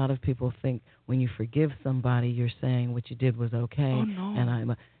 because a lot of people think when you forgive somebody, you're saying what you did was okay. Oh, no.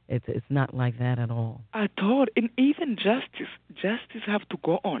 And it's not like that at all. At all. And even justice have to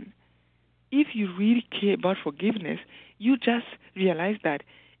go on. If you really care about forgiveness, you just realize that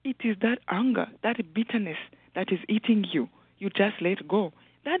it is that anger, that bitterness that is eating you. You just let go.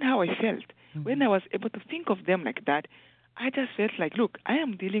 That's how I felt. Mm-hmm. When I was able to think of them like that, I just felt like, look, I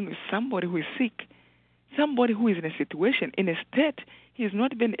am dealing with somebody who is sick, somebody who is in a situation, in a state he has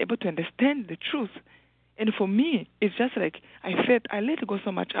not been able to understand the truth. And for me, it's just like I felt I let go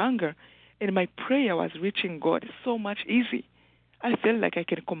so much anger, and my prayer was reaching God so much easy. I felt like I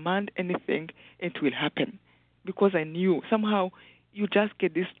can command anything, and it will happen, because I knew somehow you just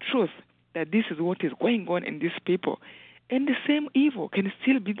get this truth that this is what is going on in these people. And the same evil can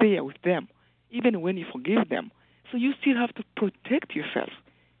still be there with them, even when you forgive them. So you still have to protect yourself.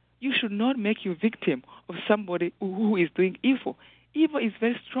 You should not make you a victim of somebody who is doing evil. Evil is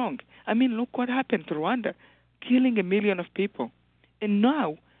very strong. I mean, look what happened to Rwanda, killing 1 million of people. And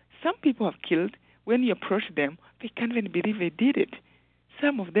now, some people have killed. When you approach them, they can't even believe they did it.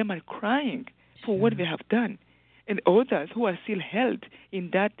 Some of them are crying for what they have done. And others who are still held in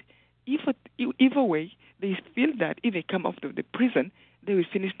that evil way, they feel that if they come out of the prison, they will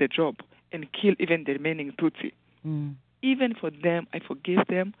finish the job and kill even the remaining Tutsi. Even for them, I forgive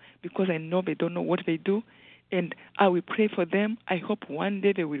them because I know they don't know what they do. And I will pray for them. I hope one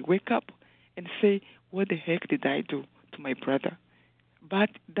day they will wake up and say, what the heck did I do to my brother? But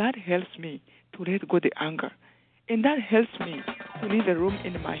that helps me to let go the anger. And that helps me to leave a room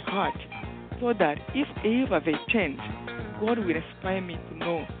in my heart so that if ever they change, God will inspire me to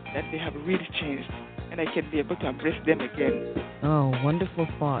know that they have really changed and I can be able to embrace them again. Oh, wonderful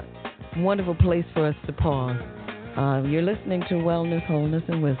thought. Wonderful place for us to pause. You're listening to Wellness, Wholeness,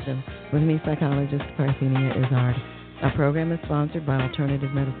 and Wisdom with me, psychologist Parthenia Izzard. Our program is sponsored by Alternative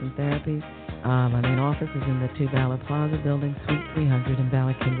Medicine Therapies. My main office is in the 2 Ballard Plaza Building, Suite 300 in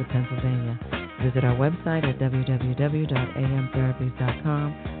Ballard, Pennsylvania. Visit our website at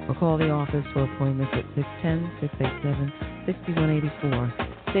www.amtherapies.com or call the office for appointments at 610-687-6184.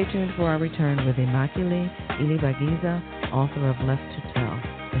 Stay tuned for our return with Immaculée Ilibagiza, author of Left to Tell,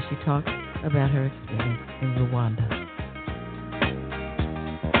 as she talks about her experience in Rwanda.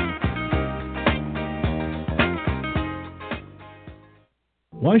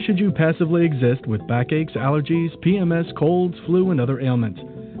 Why should you passively exist with backaches, allergies, PMS, colds, flu, and other ailments?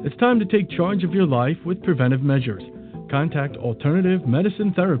 It's time to take charge of your life with preventive measures. Contact Alternative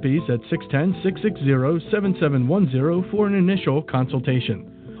Medicine Therapies at 610-660-7710 for an initial consultation.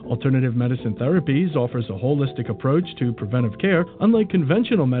 Alternative Medicine Therapies offers a holistic approach to preventive care, unlike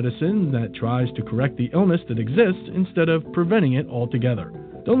conventional medicine that tries to correct the illness that exists instead of preventing it altogether.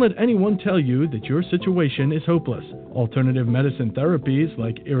 Don't let anyone tell you that your situation is hopeless. Alternative medicine therapies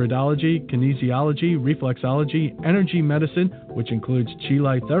like iridology, kinesiology, reflexology, energy medicine, which includes chi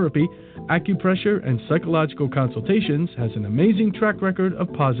light therapy, acupressure, and psychological consultations, has an amazing track record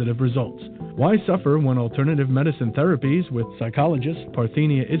of positive results. Why suffer when Alternative Medicine Therapies with psychologist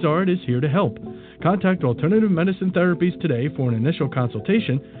Parthenia Izzard is here to help? Contact Alternative Medicine Therapies today for an initial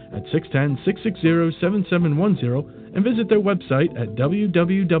consultation at 610-660-7710 and visit their website at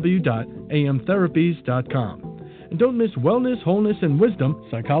www.amtherapies.com. And don't miss Wellness, Wholeness, and Wisdom,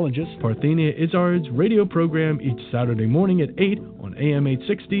 psychologist Parthenia Izzard's radio program each Saturday morning at 8 on AM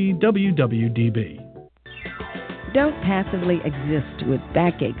 860 WWDB. Don't passively exist with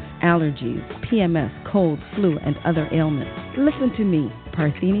backaches, allergies, PMS, cold, flu, and other ailments. Listen to me,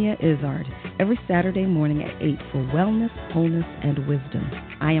 Parthenia Izzard, every Saturday morning at 8 for Wellness, Wholeness, and Wisdom.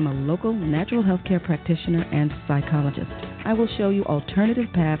 I am a local natural health care practitioner and psychologist. I will show you alternative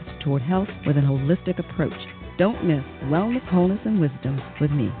paths toward health with a holistic approach. Don't miss Wellness, Wholeness, and Wisdom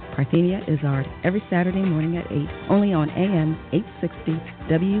with me, Parthenia Izzard, every Saturday morning at 8, only on AM 860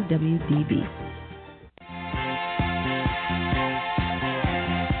 WWDB.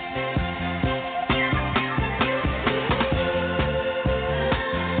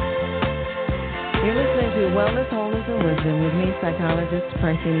 You're listening to Wellness, Wholeness, and Wisdom with me, psychologist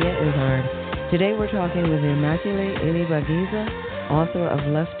Parthenia Izzard. Today we're talking with Immaculate Ilibagiza, author of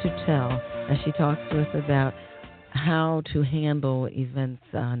Left to Tell, as she talks to us about how to handle events,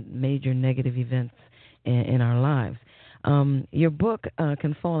 major negative events in our lives. Your book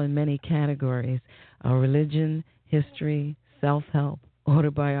can fall in many categories: religion, history, self-help,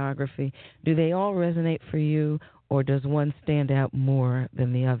 autobiography. Do they all resonate for you, or does one stand out more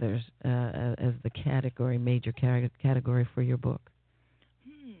than the others as the category, major category for your book?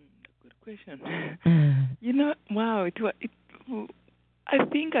 Good question. Wow, I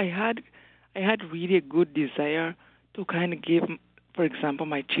think I had really a good desire to kind of give, for example,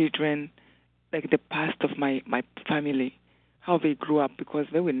 my children, like the past of my family, how they grew up, because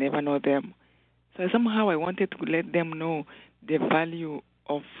they will never know them. So somehow I wanted to let them know the value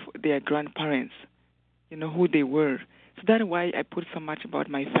of their grandparents, who they were. So that's why I put so much about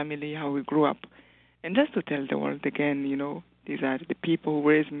my family, how we grew up. And just to tell the world again, these are the people who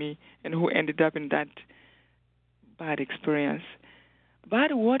raised me and who ended up in that bad experience.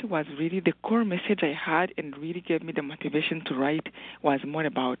 But what was really the core message I had and really gave me the motivation to write was more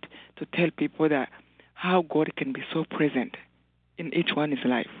about to tell people that how God can be so present in each one's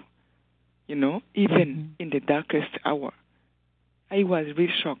life, even in the darkest hour. I was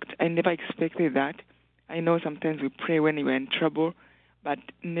really shocked. I never expected that. I know sometimes we pray when we're in trouble, but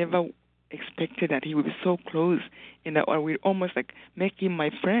never expected that he would be so close, or we almost like make him my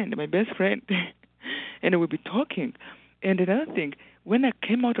friend, my best friend, and we'll be talking. And another thing, when I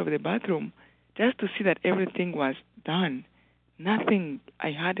came out of the bathroom, just to see that everything was done, nothing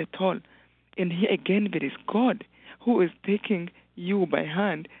I had at all. And here again, there is God who is taking you by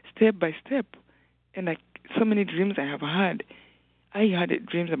hand, step by step. And like so many dreams I have had, I had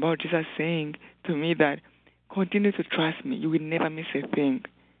dreams about Jesus saying to me that, continue to trust me, you will never miss a thing.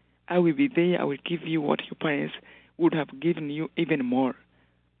 I will be there, I will give you what your parents would have given you, even more.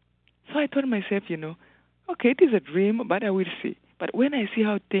 So I told myself, okay, it is a dream, but I will see. But when I see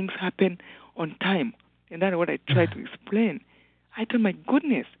how things happen on time, and that's what I try to explain, I thought, my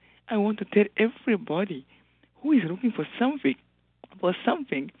goodness, I want to tell everybody who is looking for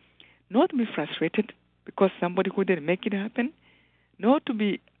something, not to be frustrated because somebody couldn't make it happen, not to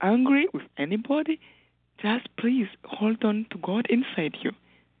be angry with anybody. Just please hold on to God inside you.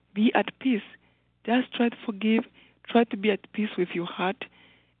 Be at peace. Just try to forgive. Try to be at peace with your heart,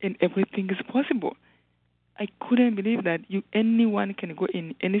 and everything is possible. I couldn't believe that anyone can go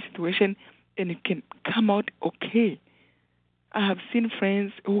in any situation and it can come out okay. I have seen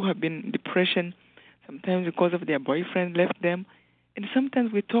friends who have been in depression, sometimes because of their boyfriend left them, and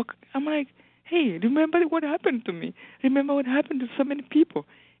sometimes we talk. I'm like, hey, remember what happened to me? Remember what happened to so many people?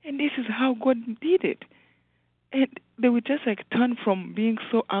 And this is how God did it. And they would just like turn from being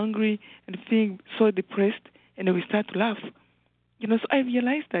so angry and feeling so depressed, and they would start to laugh. So I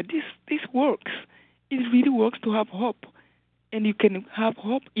realized that this works. It really works to have hope, and you can have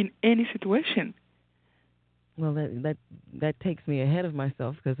hope in any situation. Well, that takes me ahead of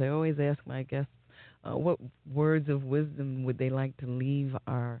myself, because I always ask my guests what words of wisdom would they like to leave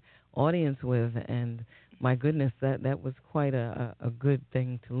our audience with, and my goodness, that was quite a good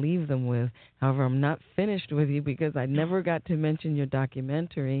thing to leave them with. However, I'm not finished with you because I never got to mention your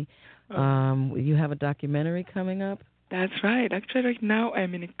documentary. You have a documentary coming up? That's right. Actually, right now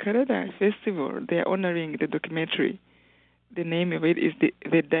I'm in a Canada festival. They're honoring the documentary. The name of it is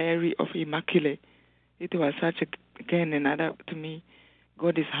The Diary of Immaculée. It was such, again, another, to me,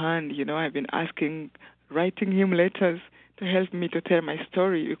 God's hand. I've been writing him letters to help me to tell my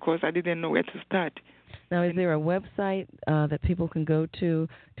story because I didn't know where to start. Now, is there a website that people can go to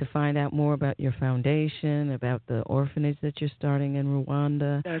find out more about your foundation, about the orphanage that you're starting in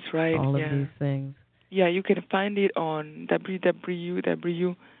Rwanda? That's right. All of these things. Yeah, you can find it on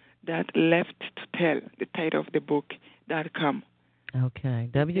www.lefttotell, the title of the book, .com. Okay.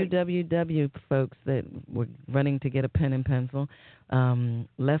 www, folks that were running to get a pen and pencil,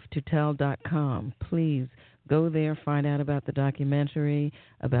 lefttotell.com. Please go there, find out about the documentary,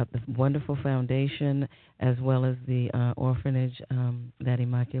 about the wonderful foundation, as well as the orphanage that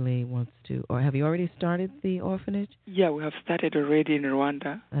Immaculée wants to. Or have you already started the orphanage? Yeah, we have started already in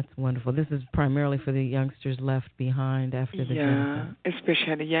Rwanda. That's wonderful. This is primarily for the youngsters left behind after the genocide. Yeah,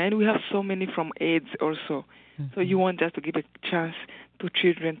 especially. Yeah, and we have so many from AIDS also. Mm-hmm. So you want just to give a chance to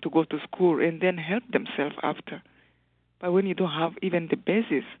children to go to school and then help themselves after. But when you don't have even the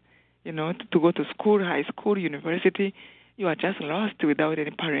basis, to go to school, high school, university, you are just lost without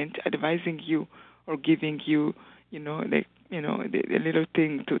any parent advising you or giving you, the little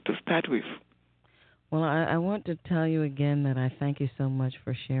thing to start with. Well, I want to tell you again that I thank you so much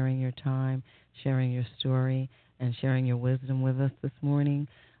for sharing your time, sharing your story, and sharing your wisdom with us this morning.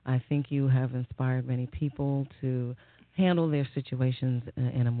 I think you have inspired many people to handle their situations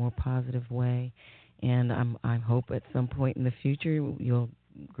in a more positive way. And I hope at some point in the future you'll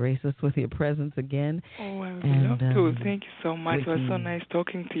grace us with your presence again. Oh, I would love to. Thank you so much. It was so nice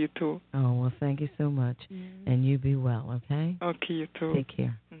talking to you, too. Oh, well, thank you so much. And you be well, okay? Okay, you too. Take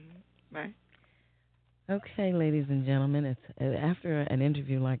care. Bye. Okay, ladies and gentlemen, it's after an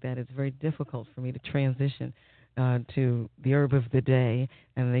interview like that, it's very difficult for me to transition to the herb of the day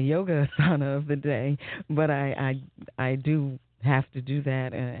and the yoga asana of the day, but I do have to do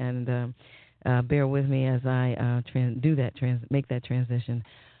that, and bear with me as I make that transition.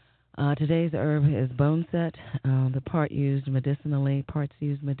 Today's herb is boneset. The parts used medicinally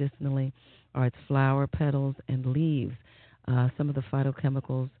are its flower, petals, and leaves. Some of the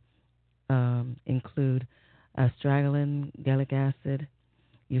phytochemicals include astragalin, gallic acid,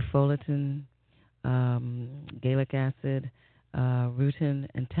 eupholetin, gallic acid, rutin,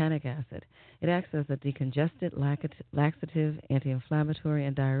 and tannic acid. It acts as a decongestant, laxative, anti-inflammatory,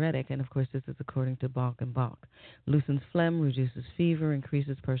 and diuretic, and of course this is according to Balk and Balk. Loosens phlegm, reduces fever,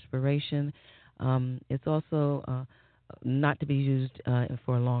 increases perspiration. It's also not to be used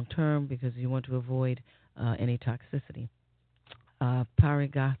for a long term because you want to avoid any toxicity.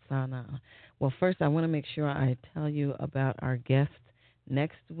 Parigasana. Well, first I want to make sure I tell you about our guest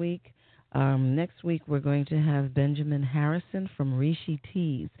next week. Next week we're going to have Benjamin Harrison from Rishi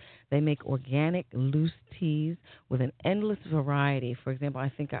Teas. They make organic loose teas with an endless variety. For example, I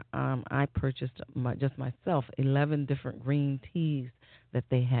think I purchased just myself 11 different green teas that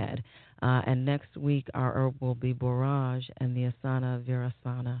they had. And next week our herb will be borage and the asana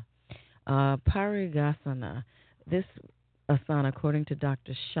virasana. Parigasana. This asana, according to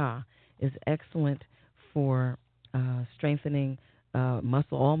Dr. Shah, is excellent for strengthening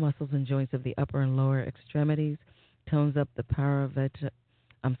all muscles and joints of the upper and lower extremities, tones up the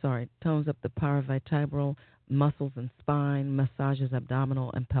paravertebral muscles and spine, massages abdominal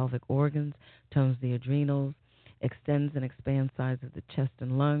and pelvic organs, tones the adrenals, extends and expands sides of the chest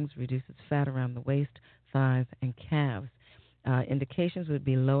and lungs, reduces fat around the waist, thighs, and calves. Indications would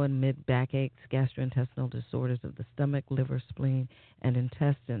be low and mid backaches, gastrointestinal disorders of the stomach, liver, spleen, and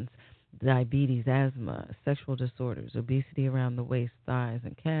intestines, diabetes, asthma, sexual disorders, obesity around the waist, thighs,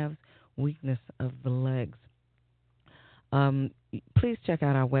 and calves, weakness of the legs. Please check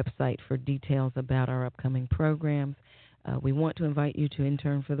out our website for details about our upcoming programs. We want to invite you to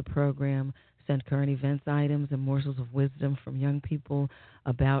intern for the program, send current events items and morsels of wisdom from young people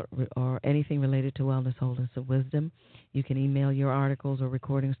about or anything related to wellness, wholeness, and wisdom. You can email your articles or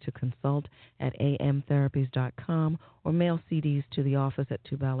recordings to consult@amtherapies.com or mail CDs to the office at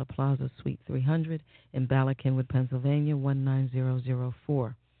 2 Bala Plaza, Suite 300 in Bala, Kenwood, Pennsylvania,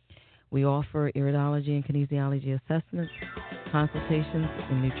 19004. We offer iridology and kinesiology assessments, consultations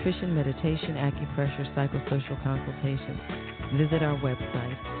in nutrition, meditation, acupressure, psychosocial consultations. Visit our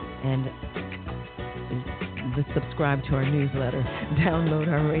website and subscribe to our newsletter, download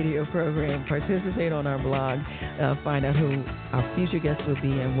our radio program, participate on our blog, find out who our future guests will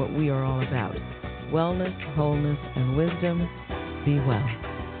be and what we are all about. Wellness, wholeness, and wisdom. Be well.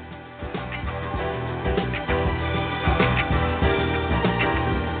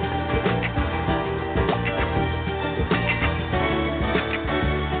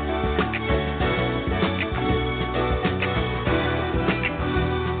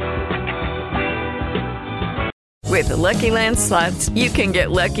 With the Lucky Land Slots, you can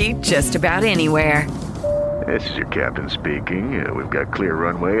get lucky just about anywhere. This is your captain speaking. We've got clear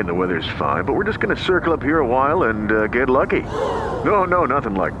runway and the weather's fine, but we're just going to circle up here a while and get lucky. No,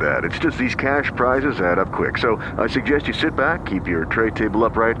 nothing like that. It's just these cash prizes add up quick. So I suggest you sit back, keep your tray table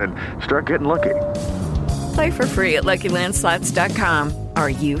upright, and start getting lucky. Play for free at LuckyLandSlots.com.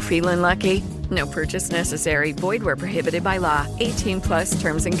 Are you feeling lucky? No purchase necessary. Void where prohibited by law. 18+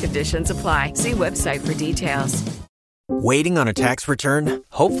 terms and conditions apply. See website for details. Waiting on a tax return?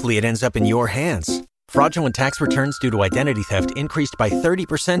 Hopefully it ends up in your hands. Fraudulent tax returns due to identity theft increased by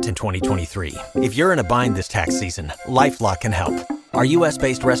 30% in 2023. If you're in a bind this tax season, LifeLock can help. Our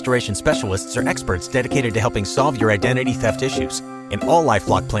U.S.-based restoration specialists are experts dedicated to helping solve your identity theft issues. And all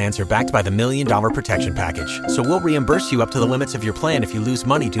LifeLock plans are backed by the $1 Million Protection Package. So we'll reimburse you up to the limits of your plan if you lose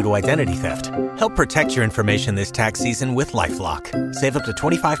money due to identity theft. Help protect your information this tax season with LifeLock. Save up to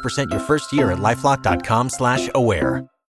 25% your first year at LifeLock.com/aware.